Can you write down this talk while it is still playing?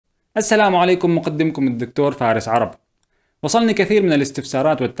السلام عليكم، مقدمكم الدكتور فارس عرب. وصلني كثير من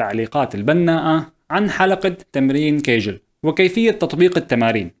الاستفسارات والتعليقات البناءة عن حلقة تمرين كيجل وكيفية تطبيق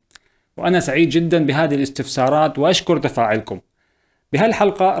التمارين، وأنا سعيد جدا بهذه الاستفسارات وأشكر تفاعلكم.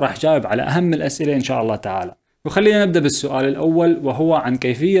 بهالحلقة راح جاوب على أهم الأسئلة إن شاء الله تعالى، وخلينا نبدأ بالسؤال الأول وهو عن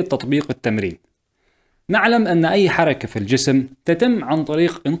كيفية تطبيق التمرين. نعلم أن أي حركة في الجسم تتم عن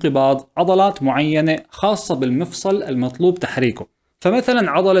طريق انقباض عضلات معينة خاصة بالمفصل المطلوب تحريكه،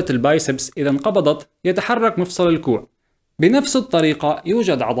 فمثلا عضلة البايسبس إذا انقبضت يتحرك مفصل الكوع. بنفس الطريقة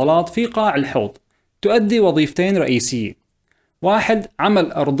يوجد عضلات في قاع الحوض تؤدي وظيفتين رئيسية: واحد،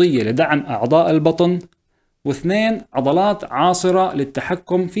 عمل أرضية لدعم أعضاء البطن، واثنين، عضلات عاصرة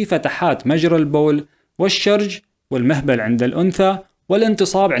للتحكم في فتحات مجرى البول والشرج والمهبل عند الأنثى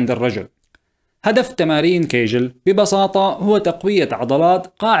والانتصاب عند الرجل. هدف تمارين كيجل ببساطة هو تقوية عضلات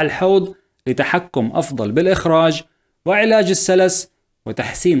قاع الحوض لتحكم أفضل بالإخراج وعلاج السلس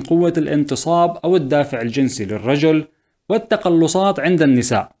وتحسين قوة الانتصاب أو الدافع الجنسي للرجل والتقلصات عند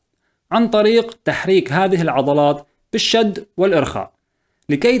النساء عن طريق تحريك هذه العضلات بالشد والإرخاء.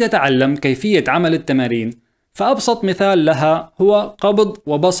 لكي تتعلم كيفية عمل التمارين، فأبسط مثال لها هو قبض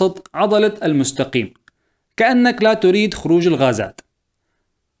وبسط عضلة المستقيم كأنك لا تريد خروج الغازات.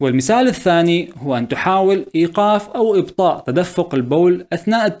 والمثال الثاني هو أن تحاول إيقاف أو إبطاء تدفق البول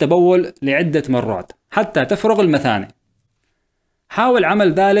أثناء التبول لعدة مرات حتى تفرغ المثانة. حاول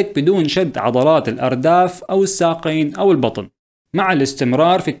عمل ذلك بدون شد عضلات الأرداف أو الساقين أو البطن، مع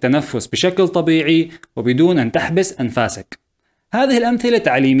الاستمرار في التنفس بشكل طبيعي وبدون أن تحبس أنفاسك. هذه الأمثلة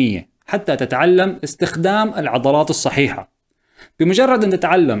تعليمية حتى تتعلم استخدام العضلات الصحيحة. بمجرد أن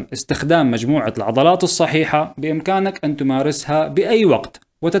تتعلم استخدام مجموعة العضلات الصحيحة بإمكانك أن تمارسها بأي وقت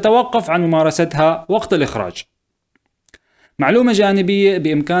وتتوقف عن ممارستها وقت الإخراج. معلومة جانبية: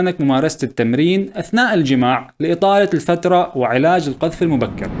 بإمكانك ممارسة التمرين أثناء الجماع لإطالة الفترة وعلاج القذف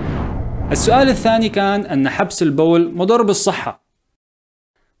المبكر. السؤال الثاني كان أن حبس البول مضر بالصحة.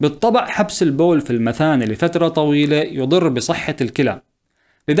 بالطبع حبس البول في المثانة لفترة طويلة يضر بصحة الكلى،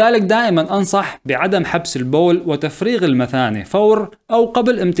 لذلك دائما أنصح بعدم حبس البول وتفريغ المثانة فور أو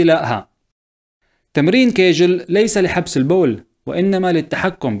قبل امتلاءها. تمرين كيجل ليس لحبس البول، وإنما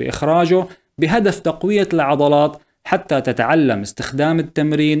للتحكم بإخراجه بهدف تقوية العضلات حتى تتعلم استخدام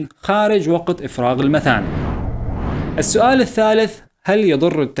التمرين خارج وقت إفراغ المثانة. السؤال الثالث: هل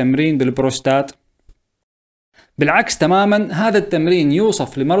يضر التمرين بالبروستات؟ بالعكس تماما، هذا التمرين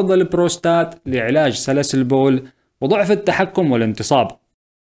يوصف لمرضى البروستات لعلاج سلس البول وضعف التحكم والانتصاب.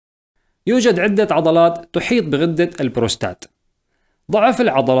 يوجد عدة عضلات تحيط بغدة البروستات. ضعف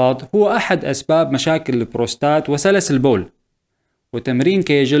العضلات هو أحد أسباب مشاكل البروستات وسلس البول، وتمرين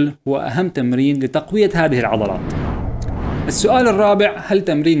كيجل هو أهم تمرين لتقوية هذه العضلات. السؤال الرابع: هل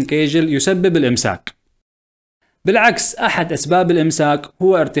تمرين كيجل يسبب الإمساك؟ بالعكس، أحد أسباب الإمساك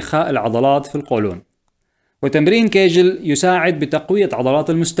هو ارتخاء العضلات في القولون، وتمرين كيجل يساعد بتقوية عضلات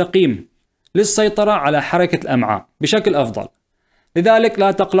المستقيم للسيطرة على حركة الأمعاء بشكل أفضل، لذلك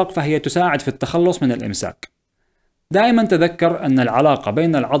لا تقلق، فهي تساعد في التخلص من الإمساك. دائما تذكر أن العلاقة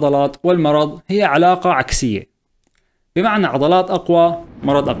بين العضلات والمرض هي علاقة عكسية، بمعنى عضلات أقوى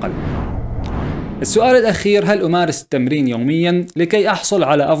مرض أقل. السؤال الأخير: هل أمارس التمرين يوميا لكي أحصل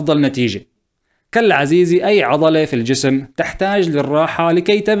على أفضل نتيجة؟ كلا عزيزي، أي عضلة في الجسم تحتاج للراحة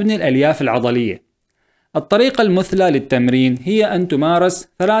لكي تبني الألياف العضلية. الطريقة المثلى للتمرين هي أن تمارس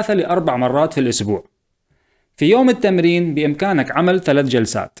 3 ل 4 مرات في الأسبوع. في يوم التمرين بإمكانك عمل 3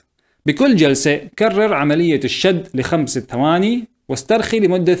 جلسات، بكل جلسة كرر عملية الشد ل5 ثواني واسترخي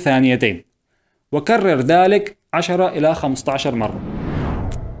لمدة 2 ثواني، وكرر ذلك 10 إلى 15 مرة.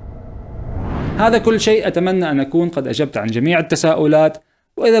 هذا كل شيء، أتمنى أن أكون قد أجبت عن جميع التساؤلات،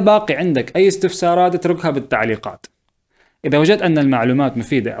 وإذا باقي عندك أي استفسارات اتركها بالتعليقات. إذا وجدت أن المعلومات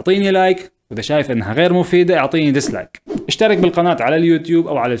مفيدة أعطيني لايك، وإذا شايف أنها غير مفيدة أعطيني ديسلايك. اشترك بالقناة على اليوتيوب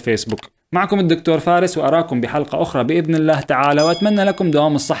أو على الفيسبوك. معكم الدكتور فارس، وأراكم بحلقة أخرى بإذن الله تعالى، وأتمنى لكم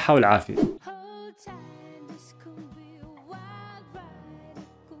دوام الصحة والعافية.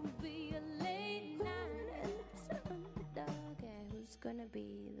 Gonna be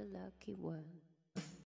the lucky one.